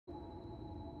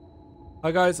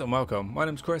Hi guys and welcome, my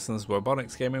name's Chris and this is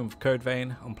Webbonix Gaming with Code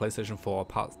Vein on PlayStation 4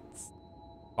 Part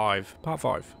 5.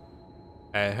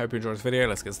 Hope you enjoyed this video,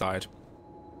 let's get started.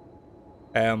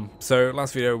 So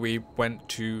last video we went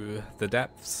to the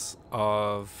depths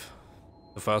of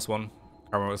the first one. I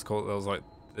can't remember what it's called. It was like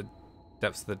the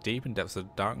depths of the deep and depths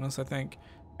of darkness, I think.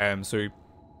 So we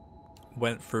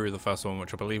went through the first one,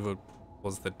 which I believe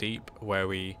was the deep, where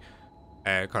we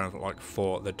kind of like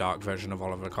fought the dark version of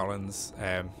Oliver Collins.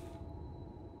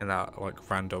 In that like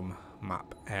random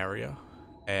map area.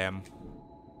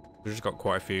 We've just got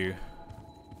quite a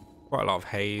lot of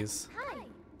haze. Hi,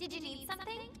 did you need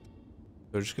something?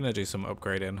 We're just gonna do some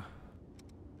upgrading.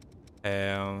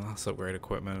 Let's upgrade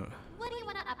equipment. What do you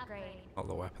want to upgrade? Not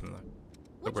the weapon though.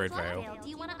 Which Upgrade blood veil. veil do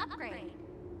you want to upgrade?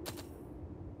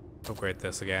 Upgrade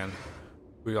this again.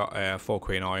 We got 4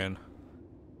 Queen Iron.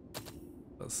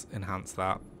 Let's enhance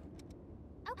that.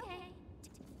 Okay.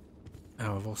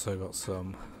 And we've also got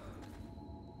some.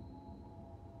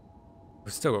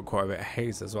 We've still got quite a bit of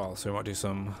haze as well, so we might do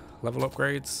some level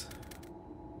upgrades.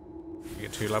 We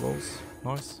get 2 levels.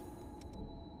 Nice.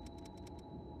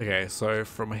 Okay, so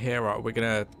from here out, we're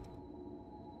gonna.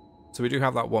 So we do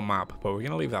have that one map, but we're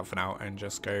gonna leave that for now and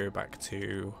just go back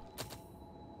to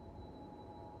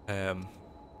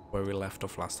where we left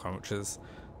off last time, which is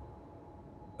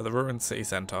at the ruined city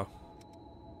center.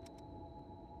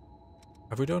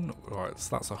 Have we done right?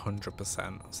 So that's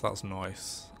 100%. So that's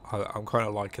nice. I'm kind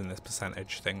of liking this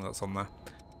percentage thing that's on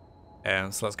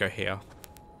there. So let's go here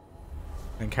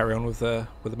and carry on with the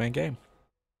main game.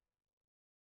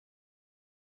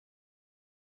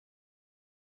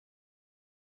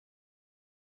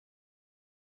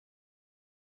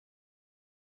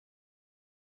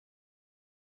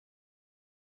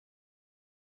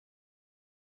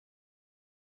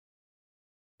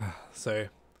 So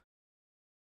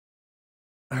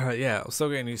yeah, I'm still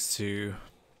getting used to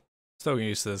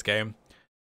this game.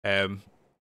 Kind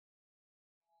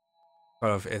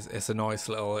of it's a nice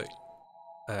little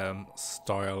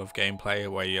style of gameplay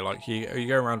where you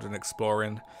go around and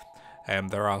exploring.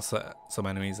 There are some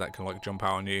enemies that can like jump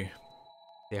out on you.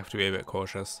 You have to be a bit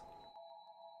cautious.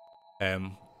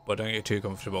 But don't get too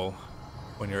comfortable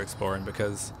when you're exploring,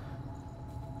 because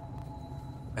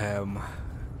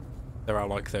there are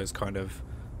like those kind of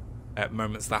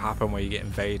moments that happen where you get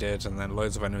invaded and then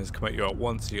loads of enemies come at you at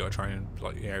once. You gotta try and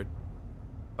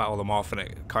battle them off, and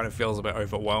it kind of feels a bit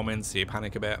overwhelming, so you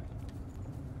panic a bit.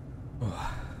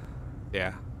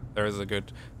 Yeah, there is a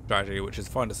good strategy, which is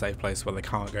find a safe place where they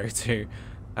can't go to,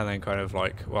 and then kind of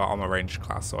like, well, I'm a ranged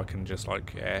class, so I can just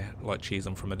like cheese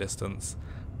them from a distance,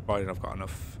 provided I've got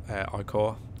enough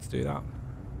I-core to do that.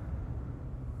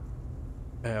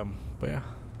 But yeah,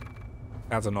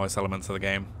 adds a nice element to the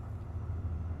game.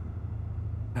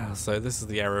 So this is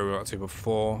the area we got to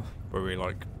before, where we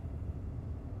like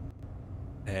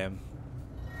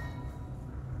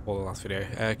or the last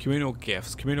video. Communal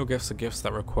gifts. Communal gifts are gifts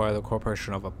that require the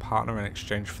cooperation of a partner in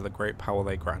exchange for the great power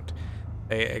they grant.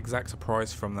 They exact a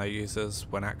price from their users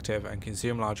when active and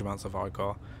consume large amounts of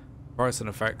I-core. Price and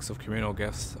effects of communal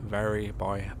gifts vary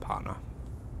by partner.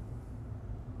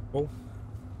 Cool.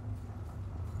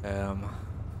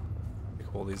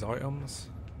 Pick all these items.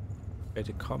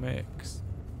 Faded comics.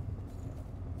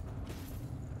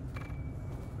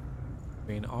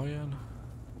 Green iron.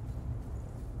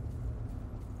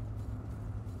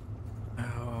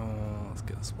 Oh, let's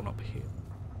get this one up here.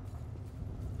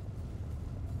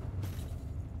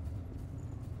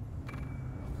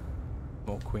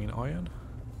 More queen iron.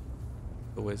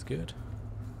 Always good.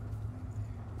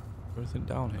 Everything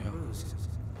down here.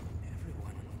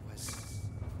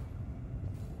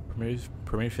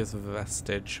 Prometheus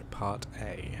Vestige Part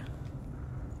A.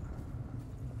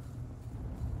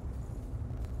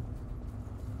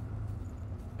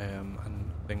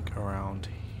 And think around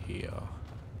here.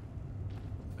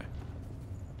 No.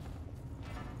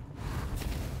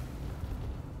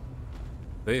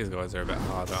 These guys are a bit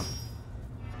harder.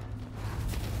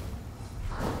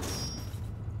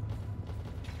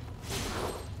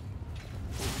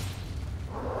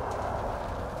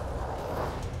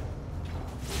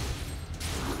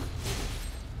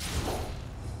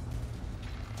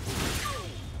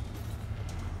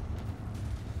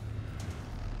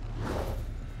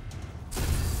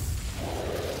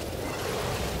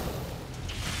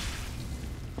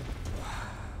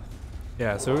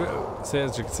 Yeah, so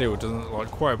as you can see, we've done like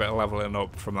quite a bit of leveling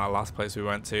up from that last place we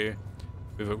went to.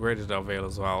 We've upgraded our veil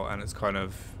as well, and it's kind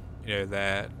of,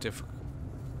 their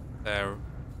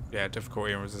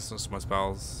difficulty and resistance to my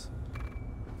spells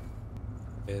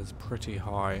is pretty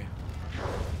high.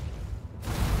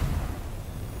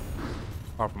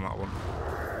 Apart from that one.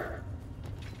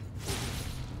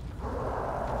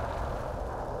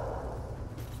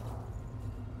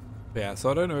 But yeah,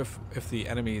 so I don't know if the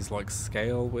enemies like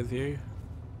scale with you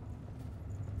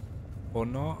or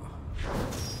not.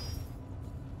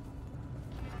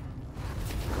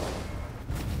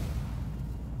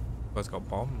 Oh, it's got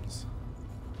bombs.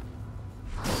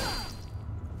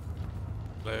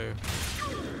 Hello.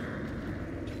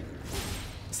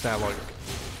 It's their like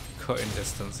cutting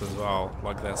distance as well,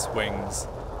 like their swings.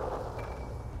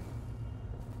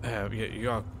 You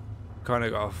got kind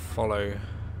of gotta follow,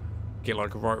 get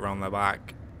like right around their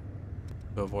back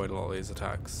to avoid a lot of these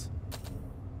attacks.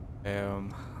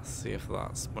 Let's see if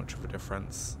that's much of a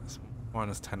difference. It's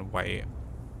 -10 weight.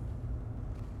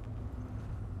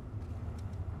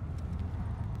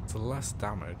 It's less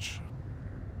damage.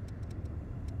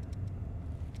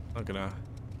 I'm gonna,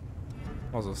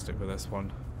 might as well stick with this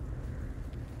one.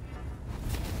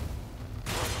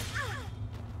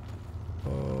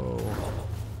 Oh.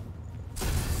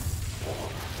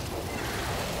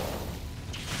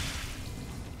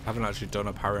 I haven't actually done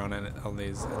a parry on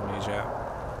these enemies yet.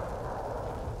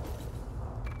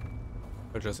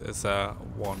 But just, it's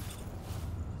one.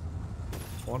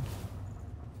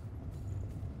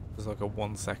 There's like a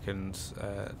 1 second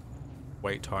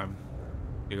wait time.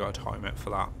 You gotta time it for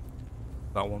that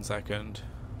 1 second.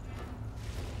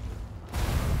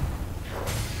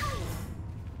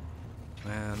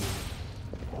 Man.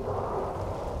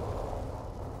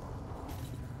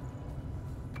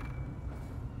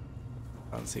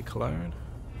 Fancy cologne.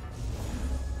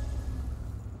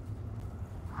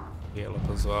 Heal up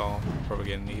as well.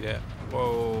 Probably gonna need it.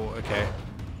 Whoa, okay.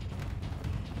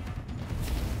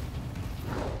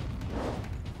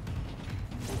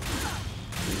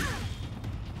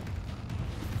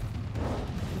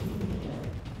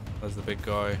 There's the big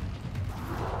guy.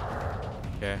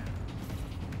 Okay.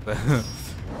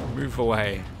 Move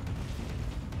away.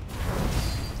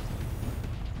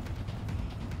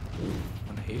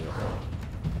 And heal.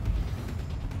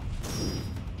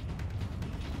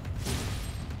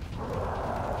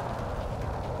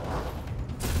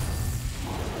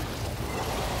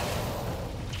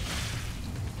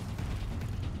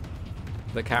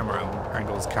 The camera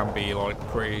angles can be like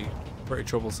pretty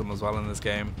troublesome as well in this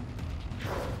game.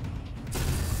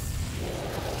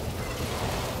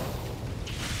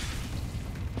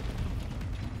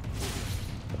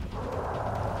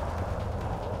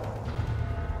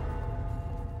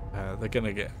 They're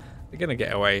gonna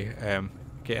get away,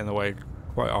 get in the way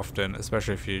quite often,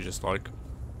 especially if you're just like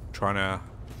trying to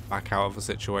back out of a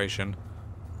situation.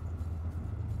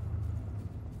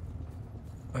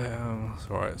 It's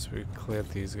alright, so we cleared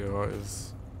these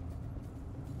guys.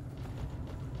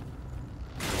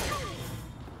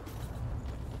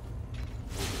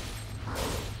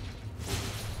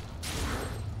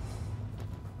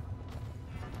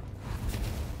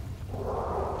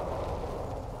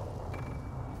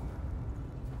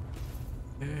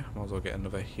 Yeah, might as well get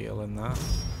another heal in that.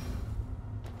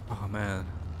 Oh man,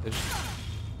 they just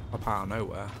pop out of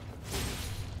nowhere.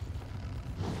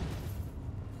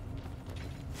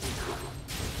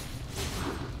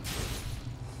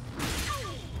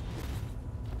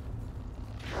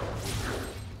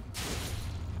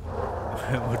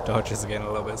 My dodges are getting a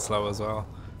little bit slow as well.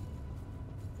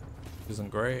 Isn't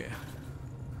great.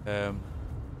 Yeah,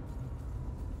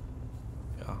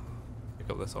 pick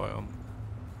up this item.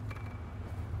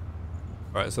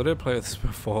 Right, so I did play this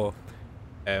before.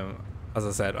 As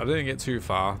I said, I didn't get too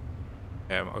far.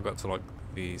 I got to like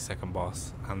the second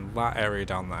boss, and that area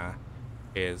down there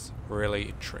is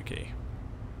really tricky.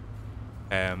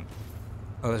 I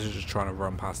was just trying to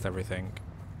run past everything.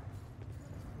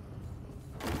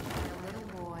 Little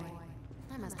boy,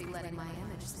 I must be letting my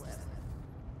image slip.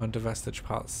 Under vestige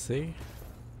part C.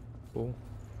 Cool.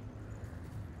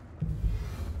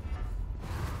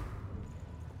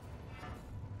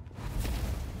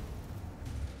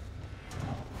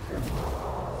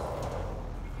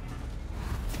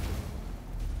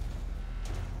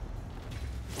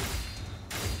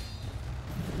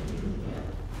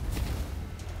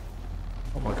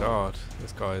 Oh my god,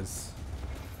 this guy's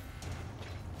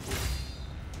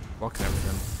blocking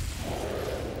everything.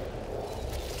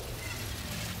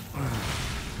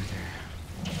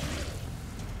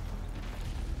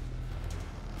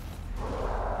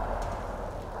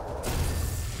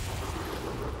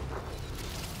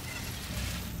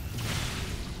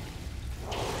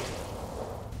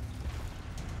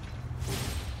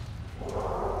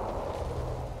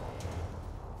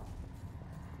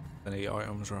 Any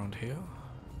items around here?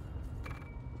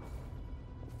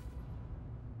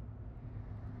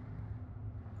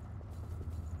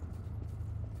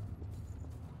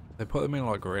 They put them in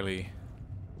like really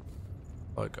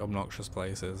like obnoxious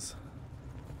places.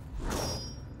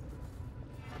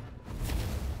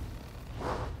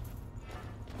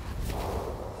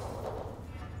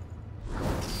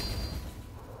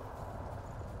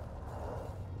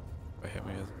 It hit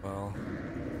me as well.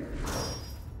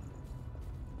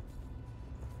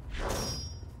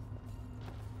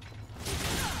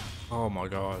 Oh my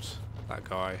god, that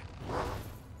guy.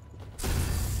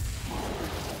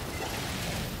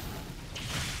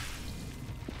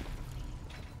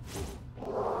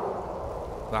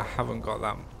 I haven't got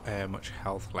that much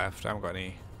health left. I haven't got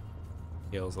any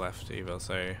heals left either,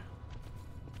 so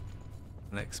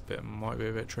next bit might be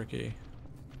a bit tricky.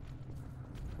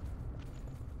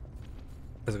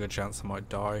 There's a good chance I might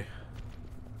die.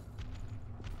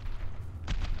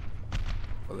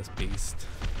 Got this beast.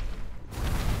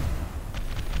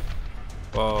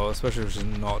 Well, especially if she's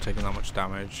not taking that much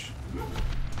damage.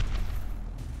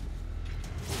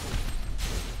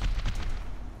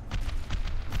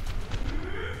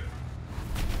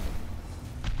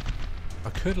 I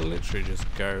could literally just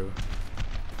go.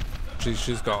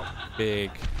 She's got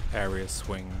big area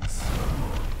swings.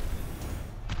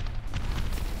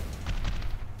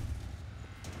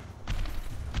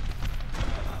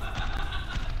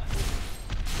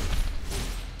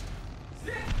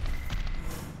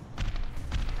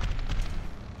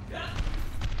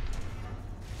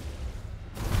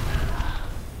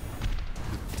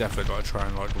 Definitely got to try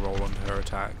and like roll onto her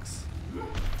attacks.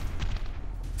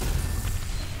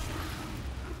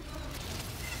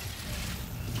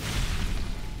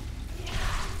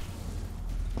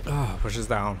 Ah, pushes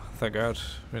down. Thank God,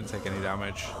 we didn't take any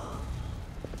damage.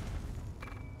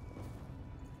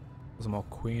 There's more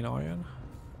queen iron.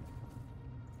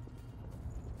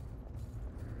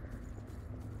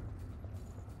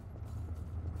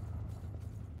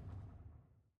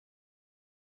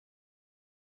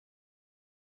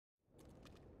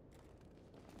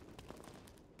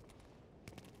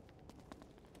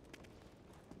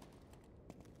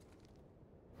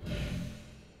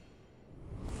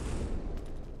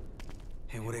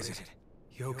 Hey, what is it?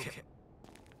 You okay?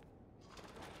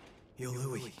 Yo,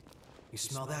 Louis, you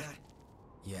smell that?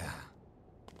 Yeah.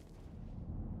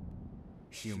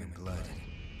 Human blood.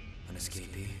 An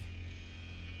escapee.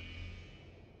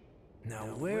 Now,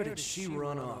 where did she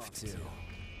run off to?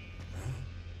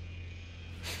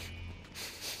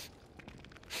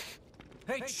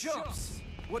 Hey, chumps!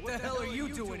 What the hell are you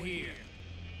doing here?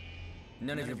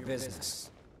 None of your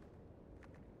business.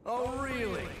 Oh,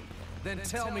 really? Then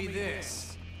tell me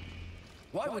this.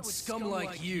 Why would scum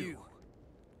like you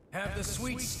have the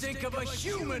sweet stink of a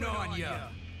human on ya?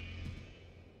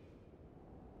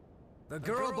 The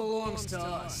girl belongs to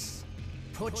us.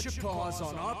 Put your paws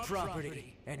on our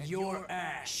property and you're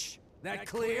ash. That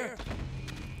clear?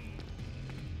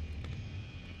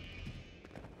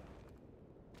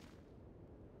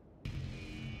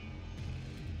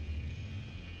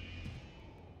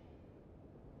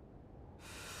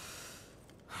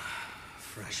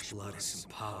 Fresh blood is some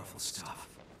powerful stuff.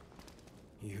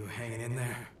 You hanging in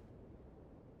there?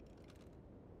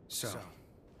 So,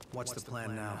 what's the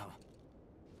plan now?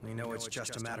 We know it's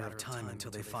just a matter of time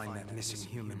until they find that missing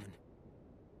human.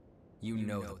 You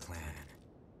know the plan.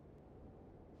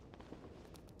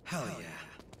 Hell yeah.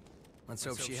 Let's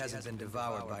hope she hasn't been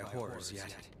devoured by horrors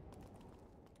yet.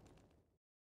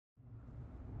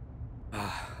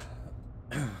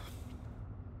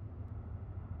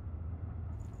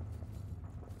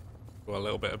 Got a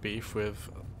little bit of beef with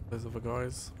those other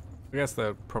guys. I guess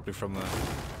they're probably from the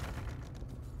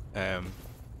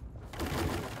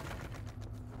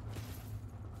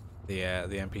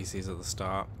NPCs at the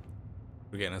start.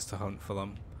 We're getting us to hunt for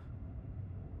them.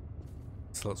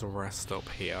 So let's rest up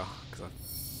here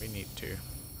because we need to.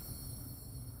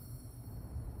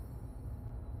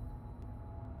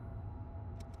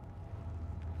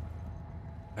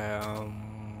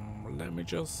 Let me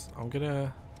just. I'm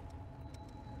gonna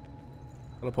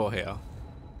teleport here.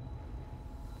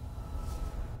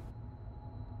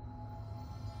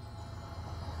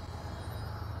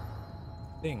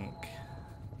 I think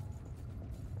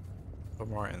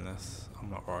I'm right in this.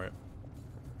 I'm not right.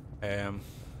 I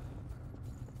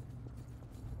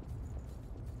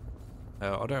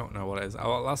don't know what it is.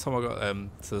 Last time I got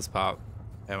to this part,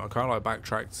 I kind of like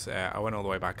backtracked. I went all the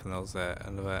way back and there was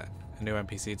a new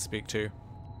NPC to speak to.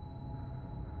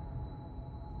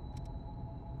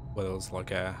 Where there was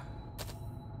like a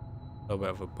little bit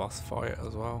of a boss fight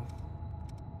as well.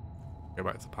 Go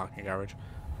back to the parking garage.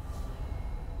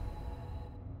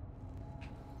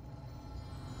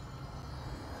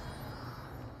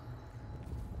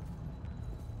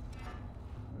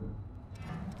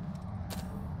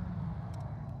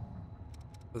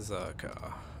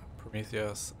 Berserker,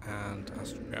 Prometheus, and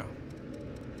Astria.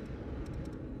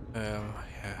 Yeah,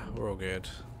 we're all good.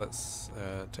 Let's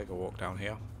take a walk down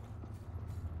here.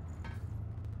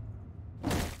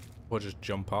 Or just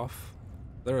jump off.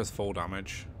 There is full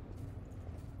damage.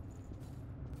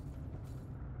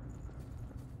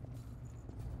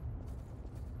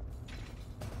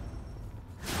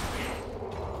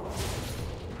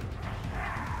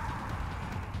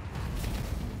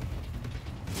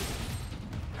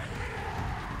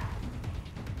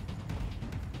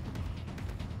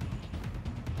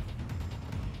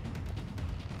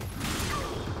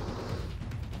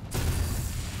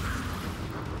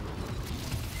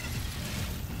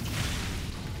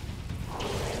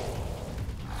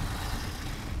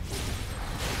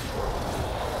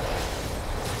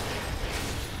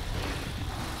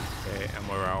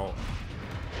 We're out.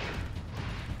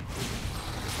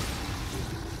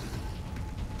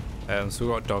 So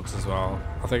we've got dogs as well.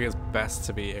 I think it's best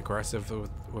to be aggressive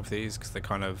with these because they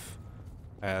kind of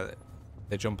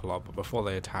they jump a lot, but before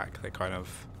they attack, they kind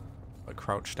of like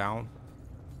crouch down.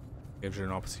 Gives you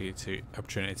an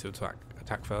opportunity to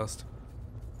attack first.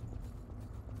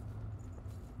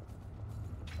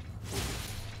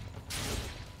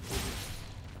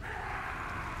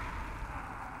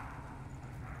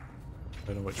 I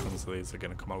don't know which ones of these are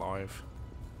going to come alive.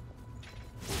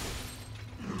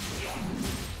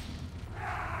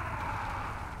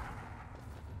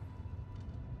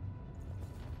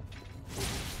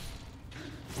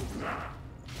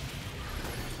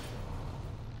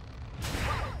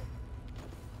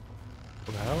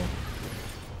 What the hell?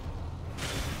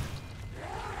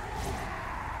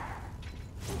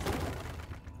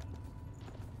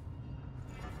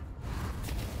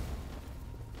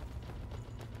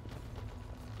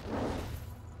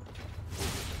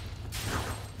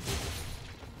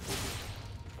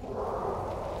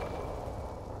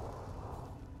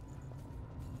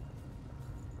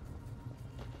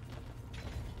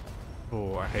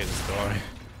 Oh, I hate this guy.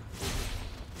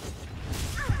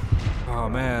 Oh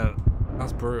man,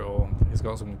 that's brutal. He's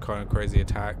got some kind of crazy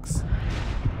attacks.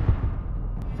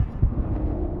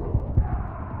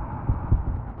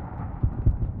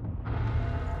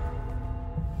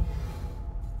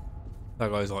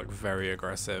 That guy's like very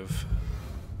aggressive.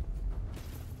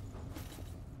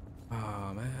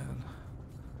 Oh man.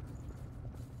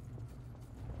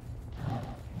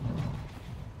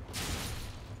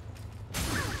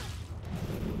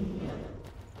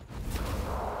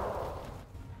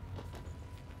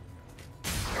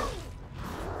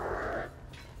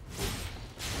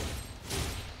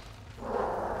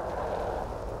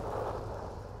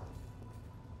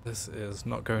 This is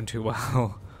not going too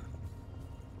well.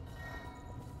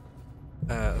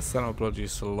 Scent of blood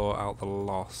used to lure out the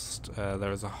lost.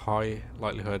 There is a high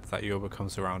likelihood that you will become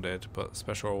surrounded, but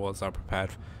special rewards are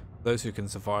prepared for those who can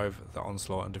survive the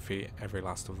onslaught and defeat every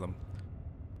last of them.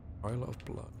 Pile of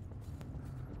blood.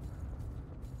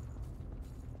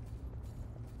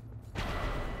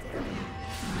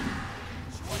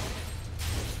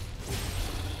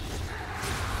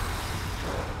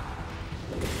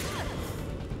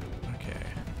 Okay.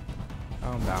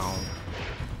 Calm down.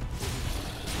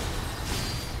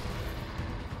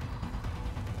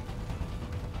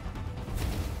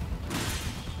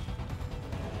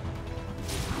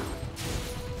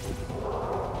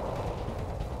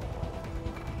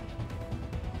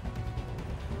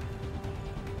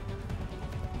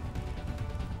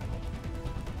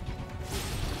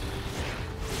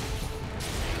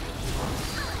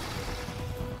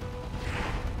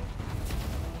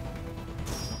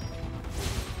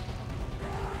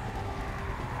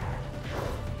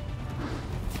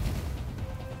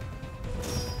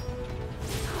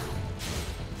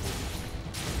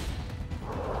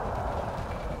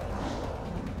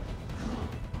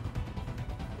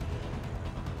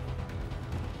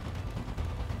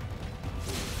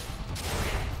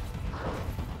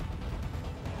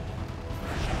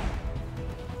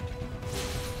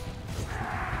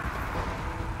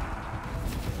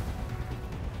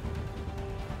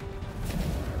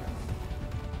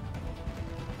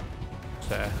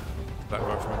 There. That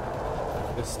guy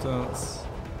from distance.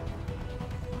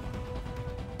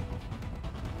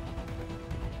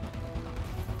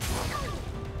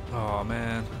 Oh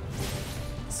man.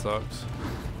 Sucks.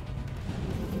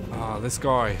 Ah, this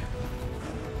guy.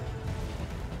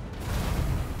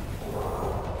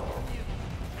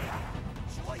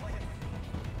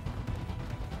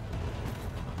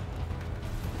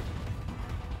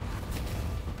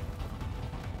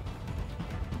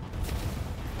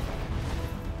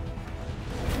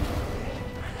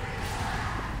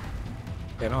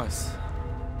 Yeah, nice.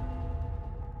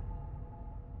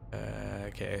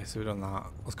 Okay, so we've done that. I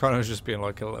was kind of just being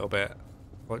like a little bit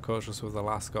like cautious with the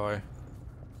last guy.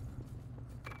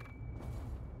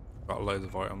 Got loads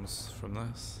of items from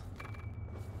this.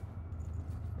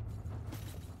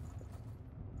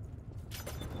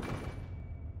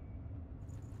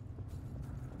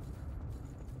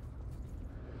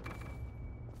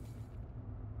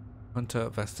 Hunter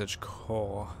Vestige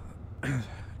Core.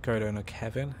 Code owner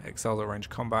Kevin. Excels at range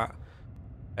combat.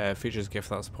 Features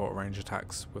gift that support range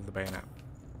attacks with the bayonet.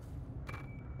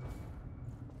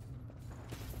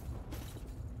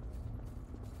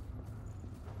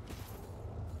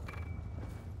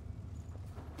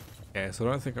 Yeah, so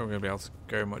I don't think I'm going to be able to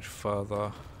go much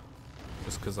further.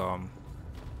 Just because I'm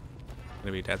going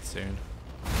to be dead soon.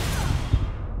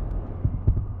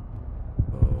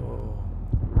 Oh.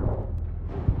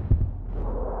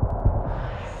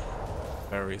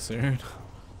 Very soon.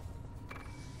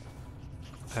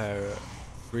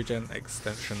 Regen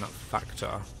extension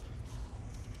factor.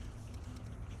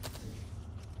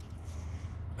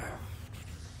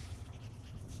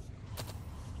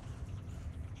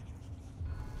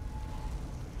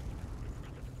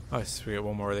 Nice, we get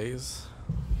one more of these.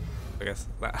 I guess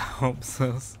that helps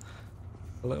us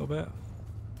a little bit.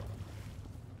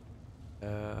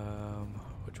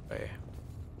 Which way?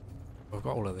 I've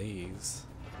got all of these.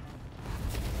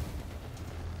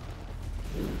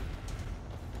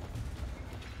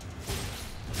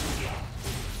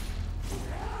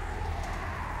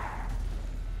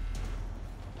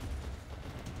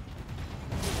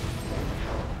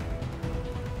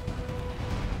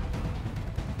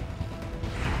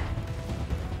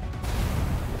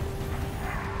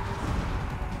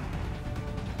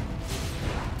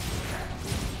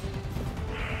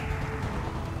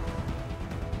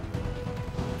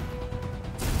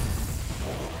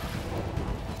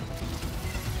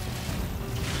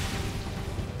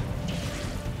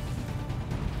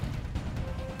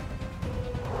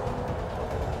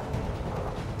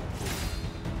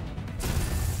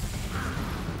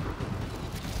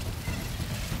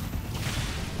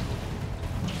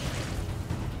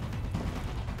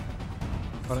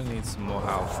 Probably need some more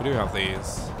health. We do have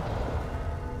these.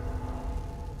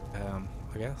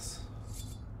 I guess.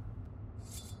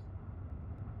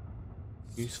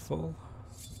 Useful.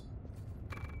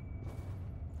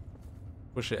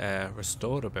 Wish it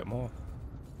restored a bit more.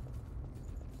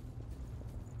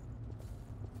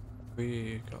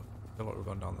 We got. I feel like we've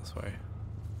gone down this way.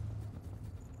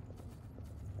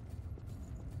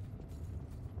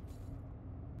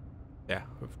 Yeah,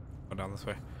 we've gone down this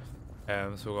way.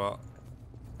 So we got.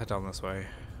 Head down this way.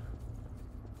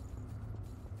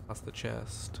 That's the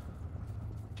chest.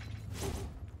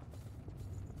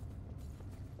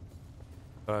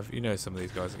 But you know some of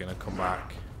these guys are gonna come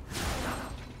back.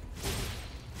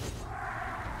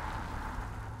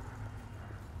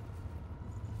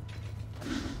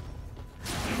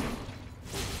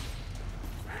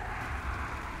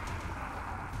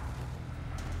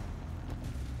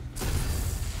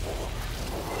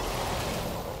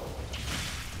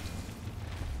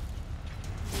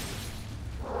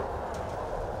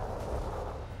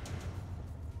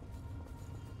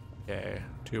 Okay,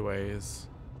 2 ways.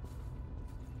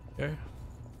 Okay.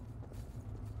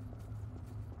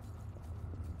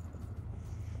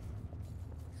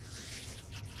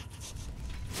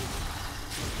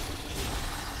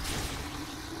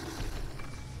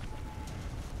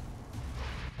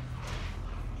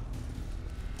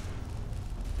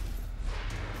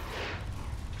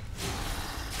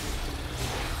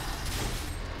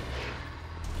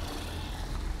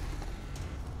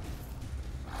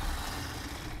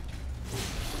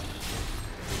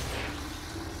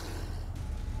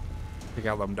 Pick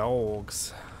out them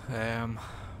dogs. The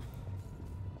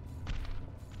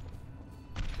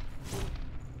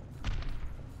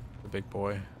big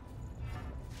boy.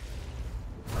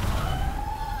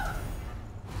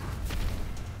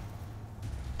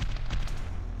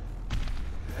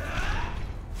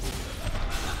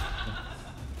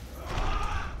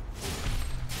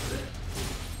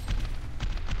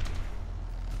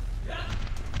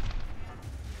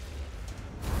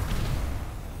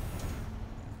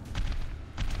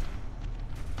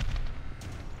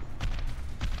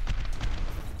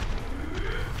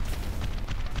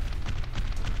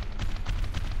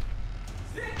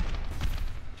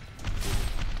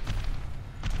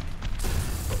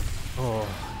 Oh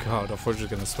god, I thought you were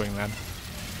gonna swing then.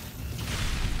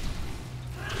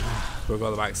 We've got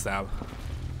the backstab.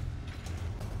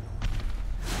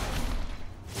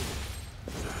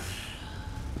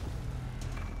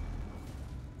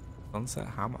 Sunset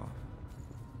hammer.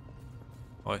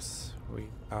 Nice. We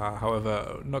are,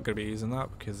 however, not going to be using that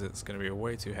because it's going to be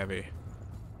way too heavy.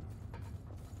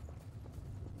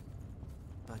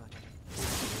 But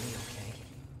really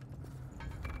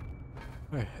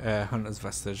okay? Okay, Hunter's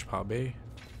Vestige Part B.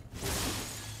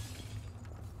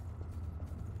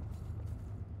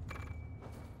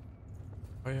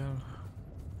 Oh yeah.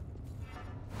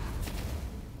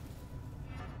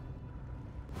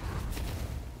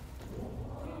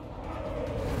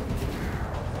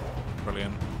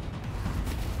 brilliant.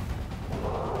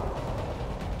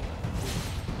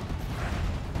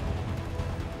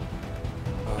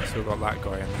 Oh, so we've got that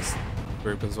guy in this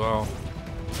group as well.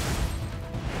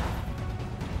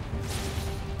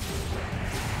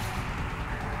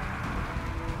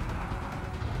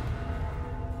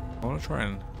 I want to try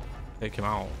and take him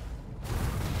out.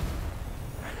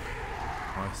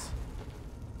 Nice.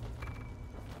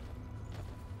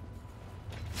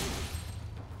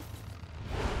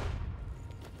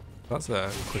 That's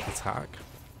a quick attack.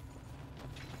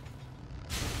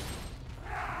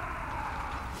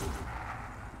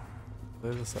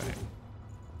 They're the same.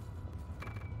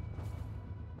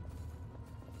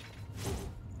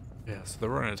 Yeah, so the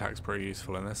running attack's pretty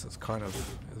useful in this. It's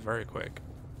very quick.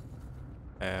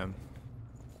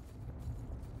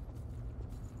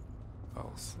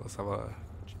 Else? Let's have a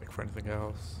check for anything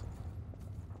else.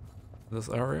 This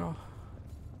area.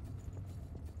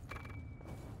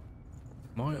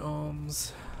 My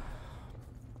arms.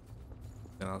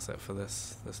 And that's it for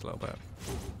this little bit.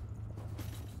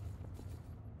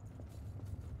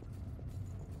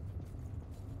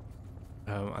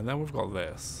 And then we've got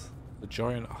this. The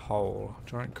giant hole,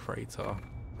 giant crater.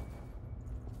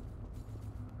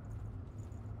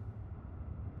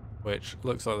 Which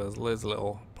looks like there's loads of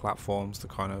little platforms to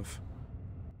kind of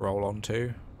roll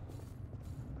onto.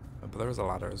 But there is a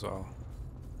ladder as well.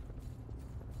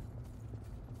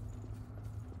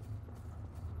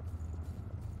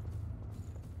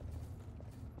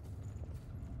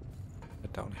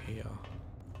 Head down here.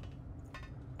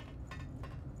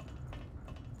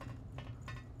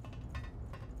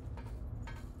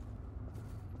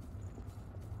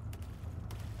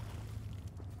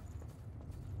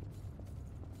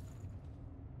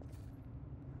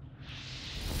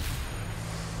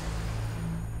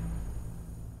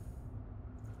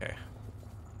 Okay,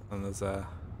 and there's a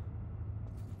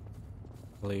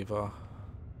lever.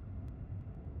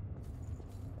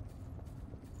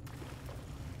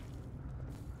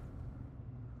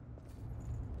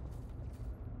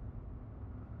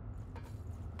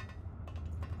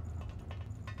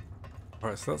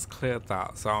 Alright, so that's cleared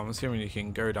that. So I'm assuming you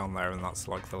can go down there and that's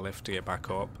like the lift to get back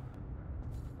up.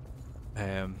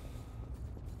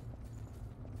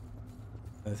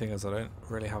 The thing is, I don't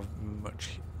really have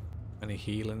any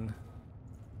healing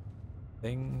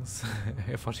things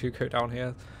if I do go down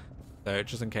here. So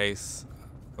just in case,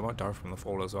 I might die from the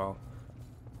fall as well.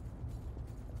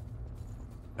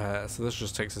 So this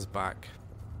just takes us back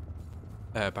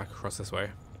across this way.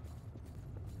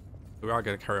 We are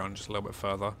going to carry on just a little bit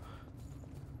further.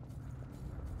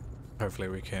 Hopefully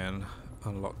we can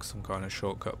unlock some kind of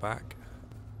shortcut back.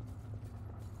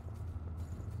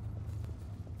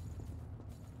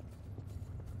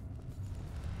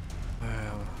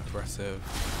 Aggressive.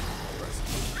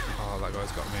 Oh, that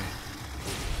guy's got me.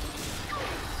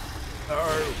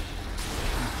 No!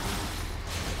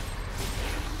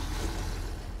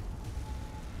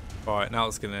 Alright, now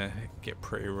it's gonna get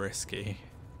pretty risky.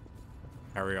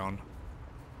 Carry on.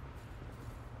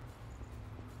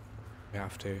 We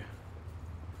have to.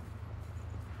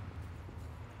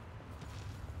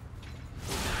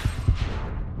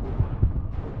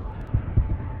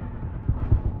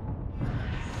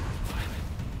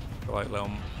 Like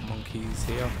little monkeys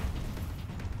here.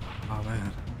 Oh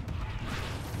man.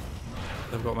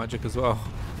 They've got magic as well.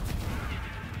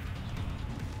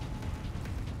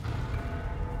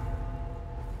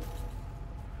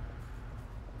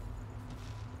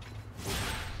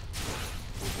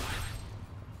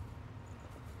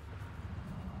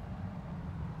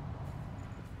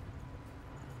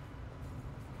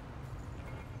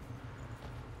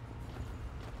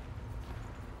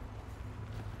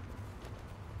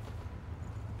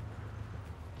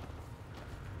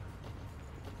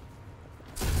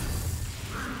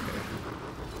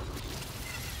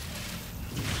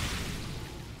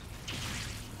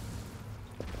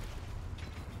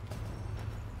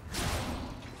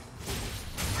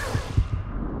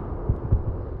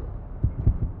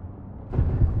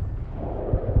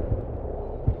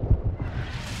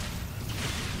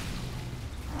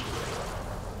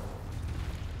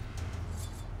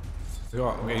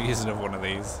 I'm going to use another one of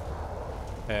these.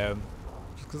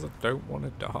 Just because I don't want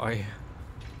to die.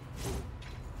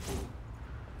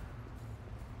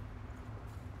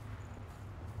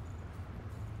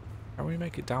 Can we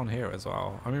make it down here as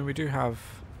well? I mean, we do have...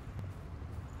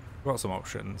 we've got some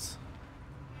options.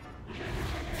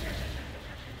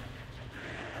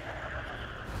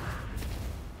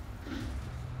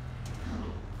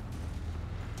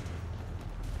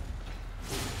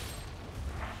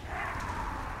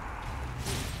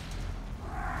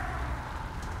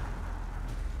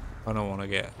 I don't want to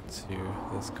get to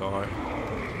this guy.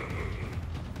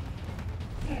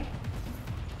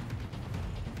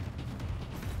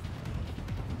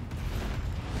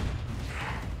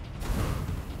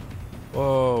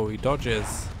 Whoa, he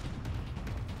dodges.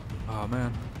 Oh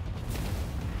man.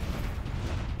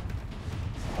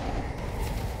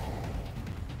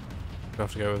 We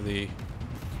have to go with the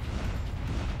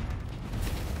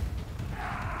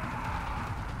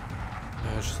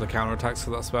just the counter attacks for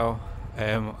that spell.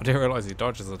 I didn't realise he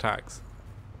dodges attacks.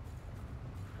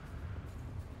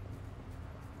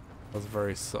 That was a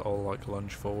very subtle, like,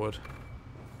 lunge forward.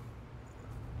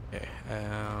 Okay,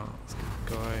 let's get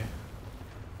the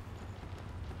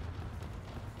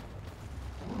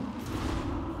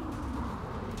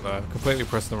guy. Completely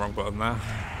pressed the wrong button there.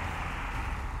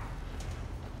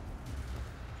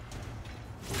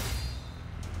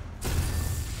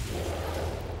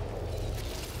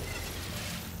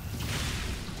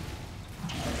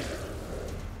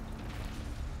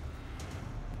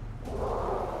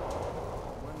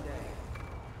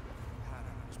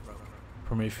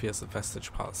 Prometheus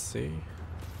Vestige Part C.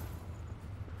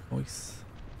 Nice.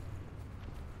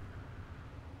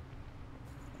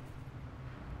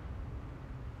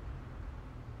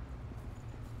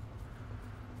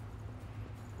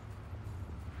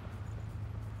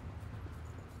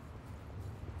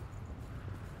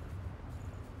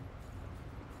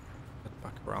 Head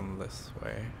back around this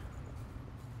way.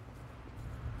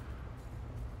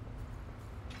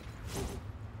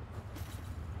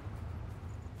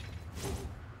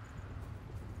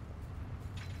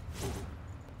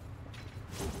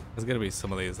 There's going to be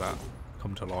some of these that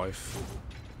come to life.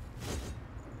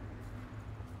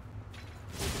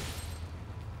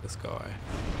 This guy.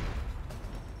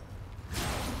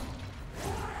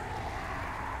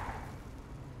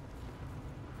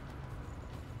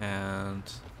 And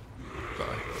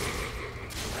guy.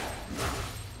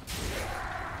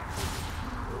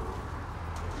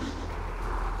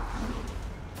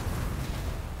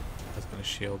 I was going to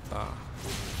shield that.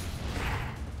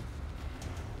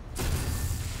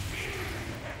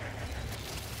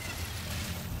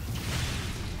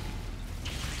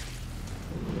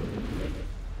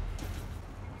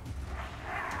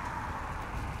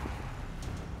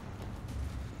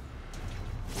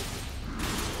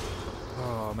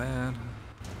 Oh man.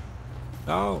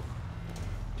 No.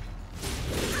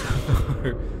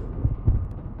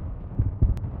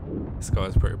 This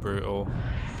guy's pretty brutal.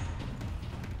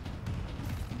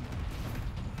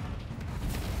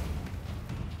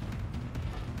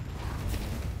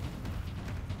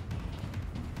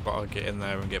 Gotta get in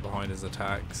there and get behind his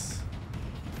attacks.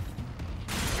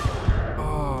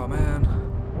 Oh man.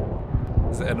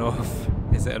 Is it enough?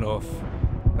 Is it enough?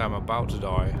 I'm about to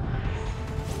die.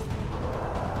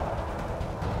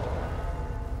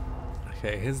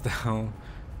 Okay, he's down.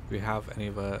 Do we have any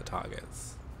other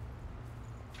targets?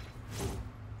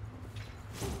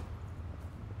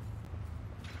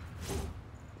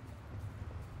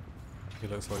 He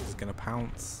looks like he's gonna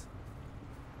pounce.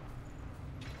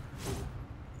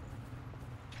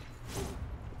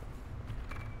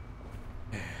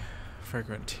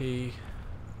 Fragrant tea.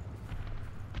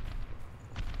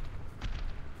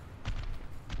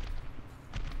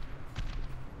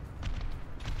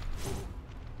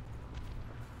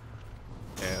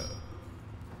 Yeah.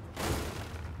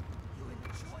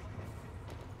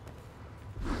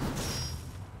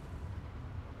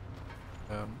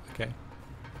 Okay.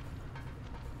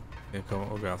 Yeah, cool.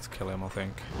 We'll have to kill him, I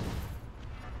think.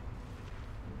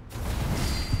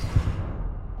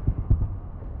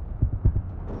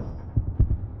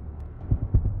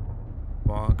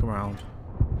 Come on, come around.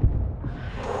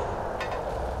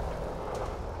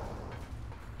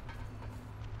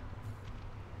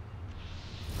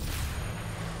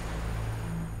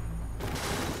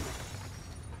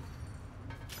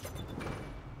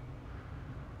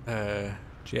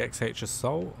 GXH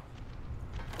Assault.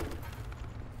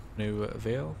 New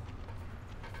veil.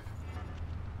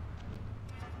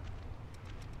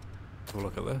 Have a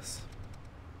look at this.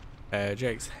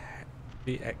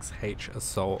 GXH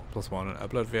Assault +1. A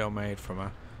blood veil made from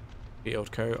a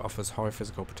field coat offers high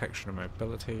physical protection and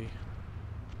mobility.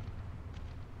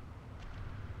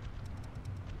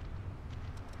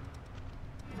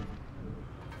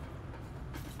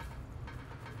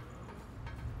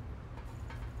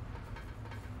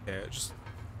 Yeah, just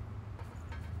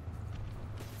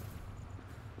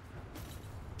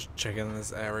check in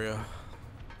this area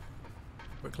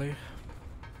quickly.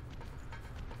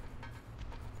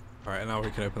 Alright, now we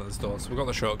can open this door. So we've got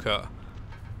the shortcut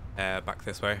back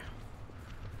this way.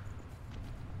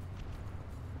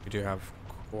 We do have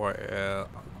quite a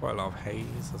lot of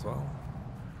haze as well.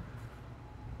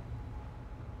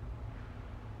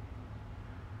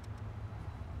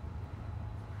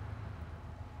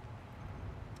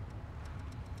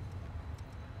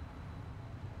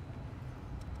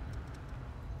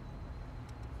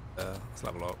 let's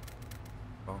level up.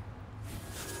 Oh.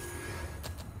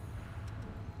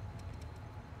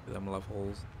 Get them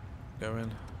levels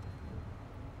going.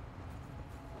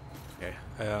 Okay,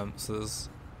 so there's...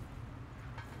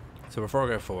 So before I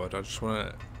go forward, I just want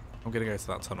to... I'm going to go to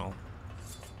that tunnel.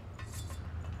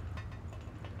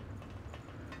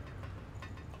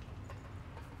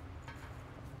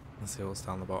 And see what's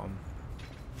down the bottom.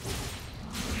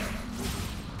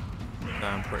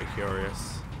 Now I'm pretty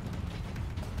curious.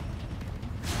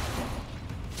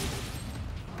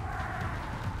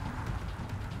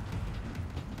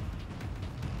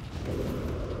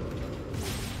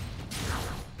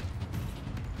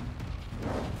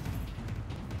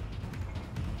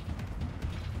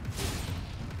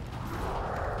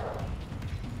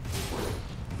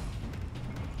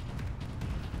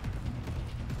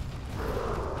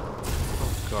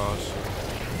 God.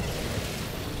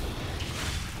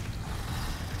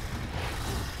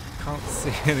 Can't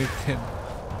see anything.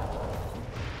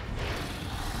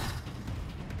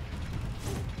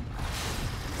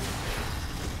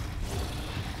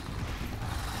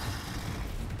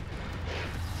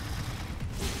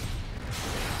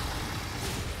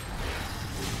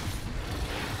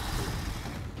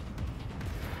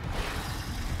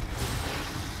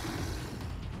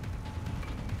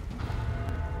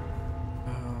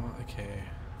 Okay.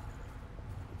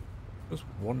 Just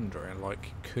wondering,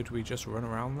 like, could we just run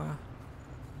around there?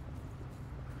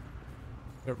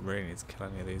 I don't really need to kill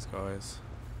any of these guys.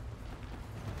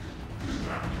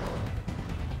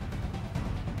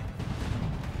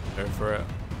 Go for it.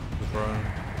 Just run.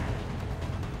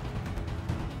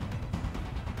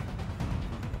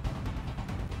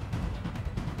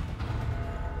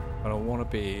 I don't want to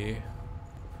be here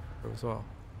as well.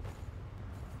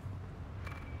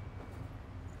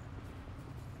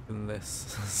 In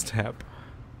this step.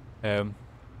 I don't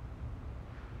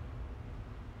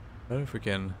know if we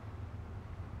can.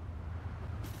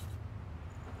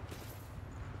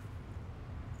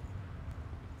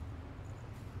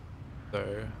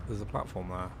 So there's a platform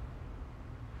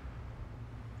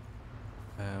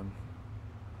there.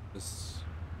 Just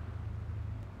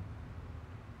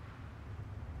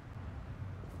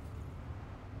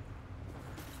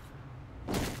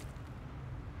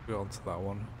go on to that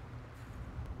one.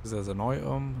 Because there's an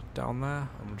item down there.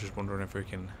 I'm just wondering if we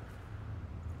can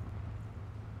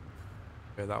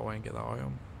go that way and get that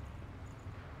item.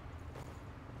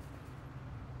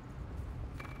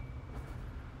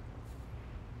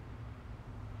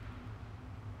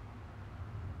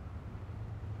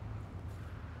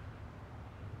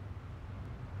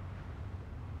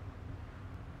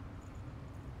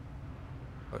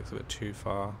 Looks a bit too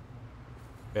far.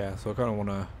 Yeah, so I kind of want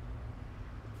to...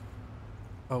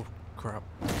 Oh, crap.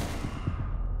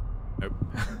 Nope.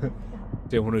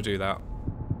 Didn't want to do that.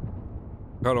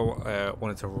 Kind of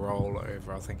wanted to roll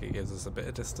over. I think it gives us a bit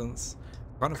of distance.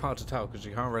 Kind of hard to tell because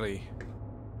you can't really...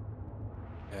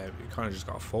 you kind of just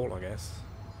got to fall, I guess.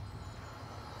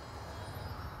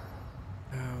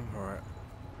 Alright.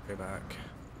 Go back.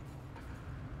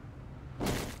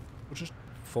 We'll just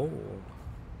fall.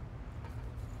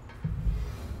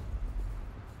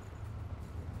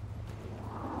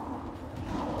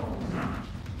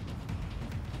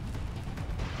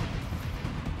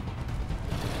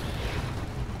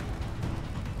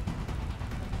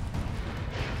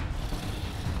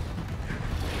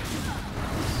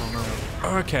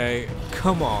 Okay,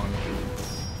 come on.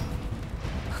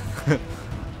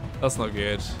 That's not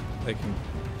good. They can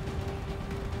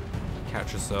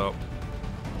catch us up.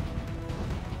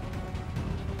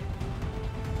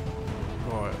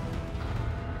 Right.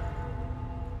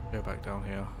 Go back down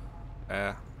here.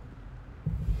 There.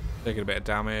 Taking a bit of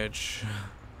damage.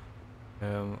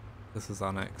 This is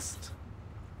our next.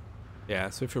 Yeah,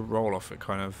 so if you roll off, it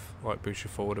kind of like boosts you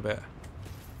forward a bit.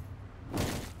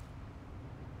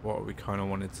 What we kind of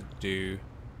wanted to do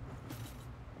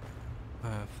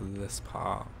for this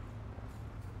part.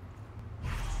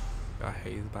 Got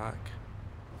haze back.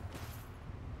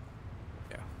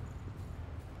 Yeah.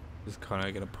 Just kind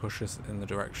of going to push us in the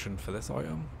direction for this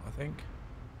item, I think.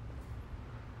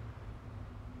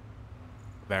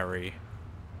 Very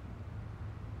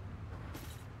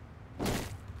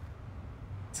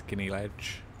skinny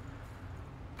ledge.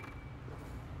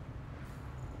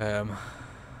 I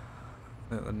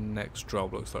think the next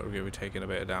drop looks like we're going to be taking a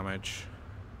bit of damage.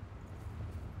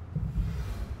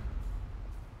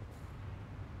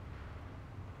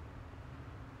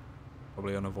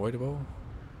 Probably unavoidable.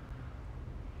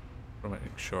 I'll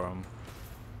make sure I'm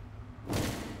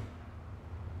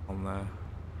on there.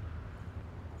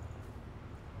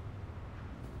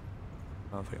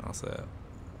 I think that's it.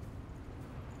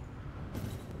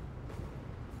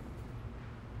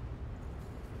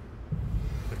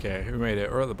 Okay, we made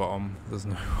it. We're at the bottom. There's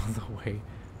no other way.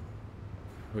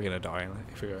 We're gonna die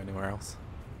if we go anywhere else.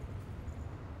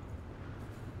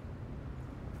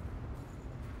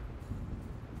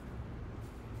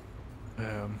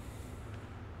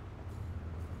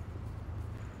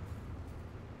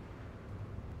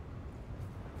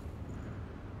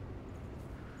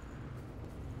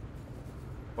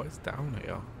 What is down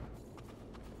here?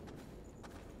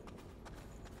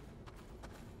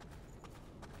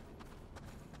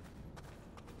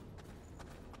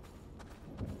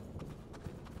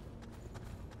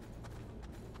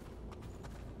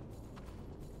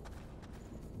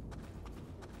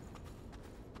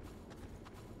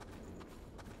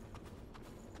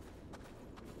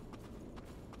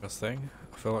 First thing,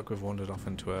 I feel like we've wandered off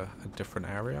into a different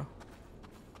area.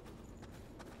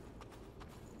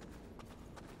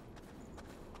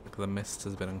 Like the mist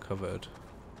has been uncovered.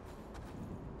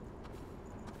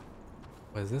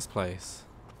 Where's this place?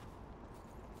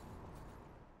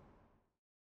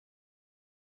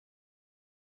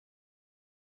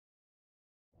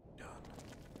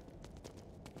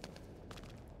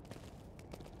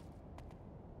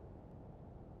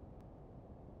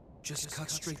 Just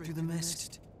cut straight through the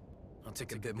mist. It'll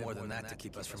take a bit more than that to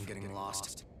keep us from getting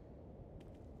lost.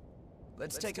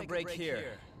 Let's take a break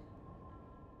here.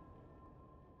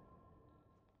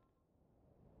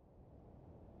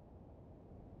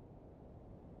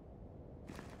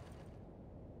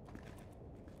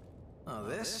 Oh,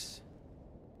 this?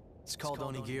 It's called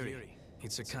onigiri.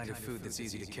 It's a kind of food that's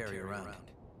easy to carry around.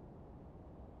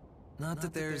 Not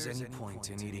that there's any point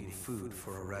in eating food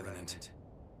for a revenant.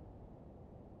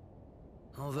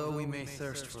 Although we may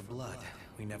thirst for blood,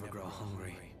 we never grow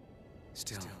hungry.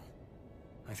 Still,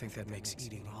 I think that makes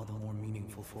eating all the more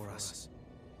meaningful for us.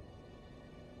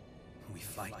 We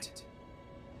fight.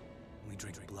 We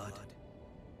drink blood.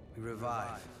 We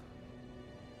revive.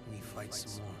 We fight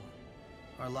some more.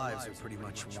 Our lives are pretty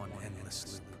much one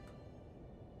endless loop.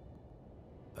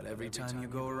 But every time you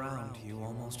go around, you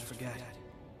almost forget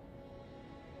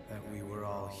that we were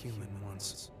all human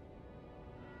once.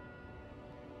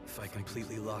 If I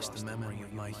completely lost the memory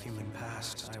of my human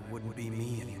past, I wouldn't be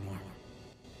me anymore.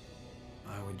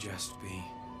 I would just be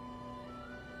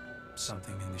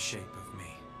something in the shape of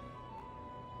me.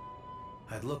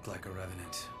 I'd look like a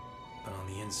revenant, but on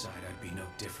the inside I'd be no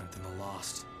different than the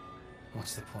lost.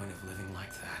 What's the point of living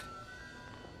like that?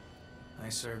 I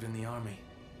served in the army,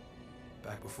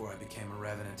 back before I became a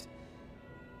revenant.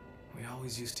 We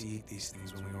always used to eat these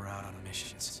things when we were out on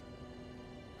missions.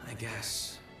 I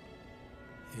guess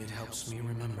it helps me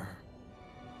remember.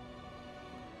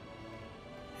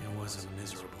 It was a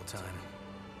miserable time,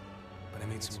 but I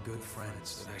made some good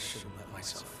friends that I shouldn't let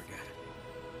myself forget.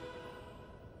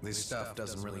 This stuff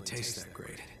doesn't really taste that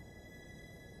great,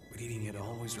 but eating it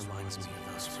always reminds me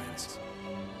of those friends.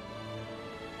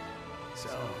 So,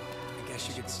 I guess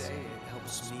you could say it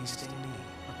helps me stay me.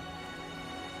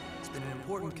 It's been an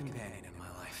important companion in my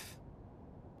life.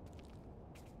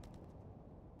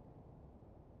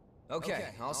 Okay,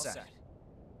 all set.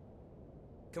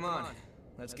 Come on,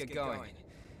 let's get going.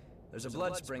 There's a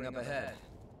blood spring up ahead.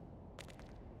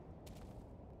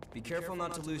 Be careful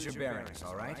not to lose your bearings,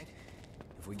 all right?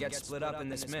 If we get split up in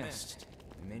this mist,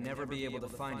 we may never be able to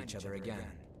find each other again.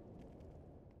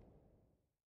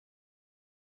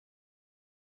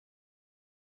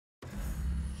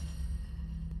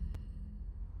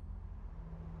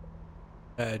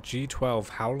 G12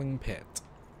 Howling Pit.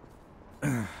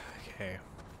 Okay.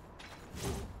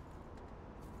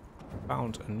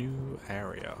 Found a new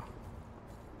area.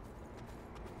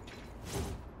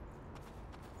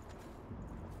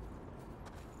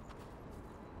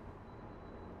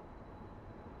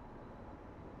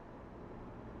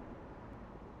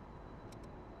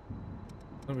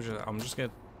 I'm just gonna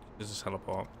just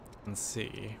teleport and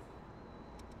see.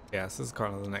 Yeah, this is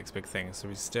kind of the next big thing. So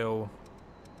we still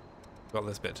got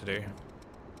this bit to do.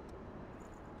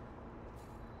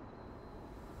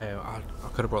 Oh, I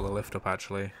could have brought the lift up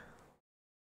actually.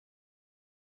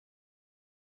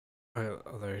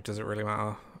 Although, does it really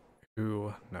matter?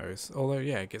 Who knows? Although,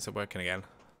 yeah, it gets it working again.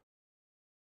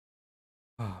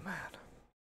 Oh man.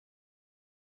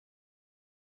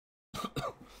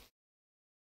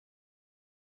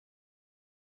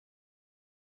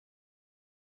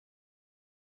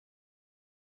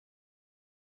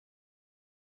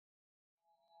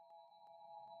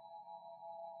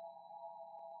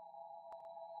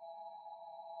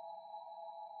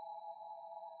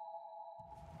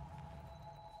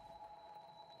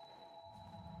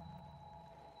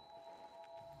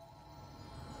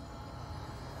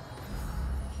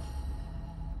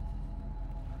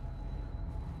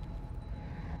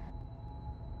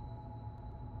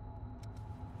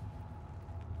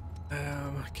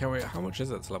 Can we? How much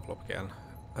is it to level up again?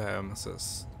 So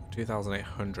it's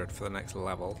 2,800 for the next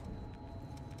level.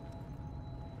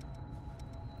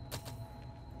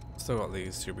 Still got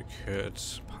these who we could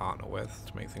partner with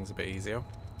to make things a bit easier.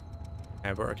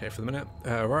 But okay for the minute.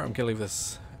 Right, I'm gonna leave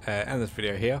this end this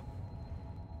video here.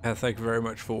 Thank you very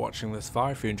much for watching this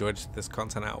far. If you enjoyed this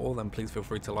content at all, then please feel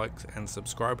free to like and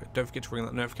subscribe. Don't forget to ring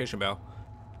that notification bell,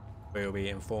 where you'll be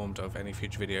informed of any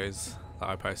future videos that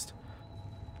I post.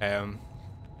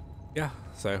 Yeah,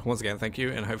 so once again, thank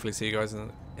you, and hopefully see you guys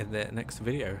in the next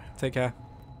video. Take care.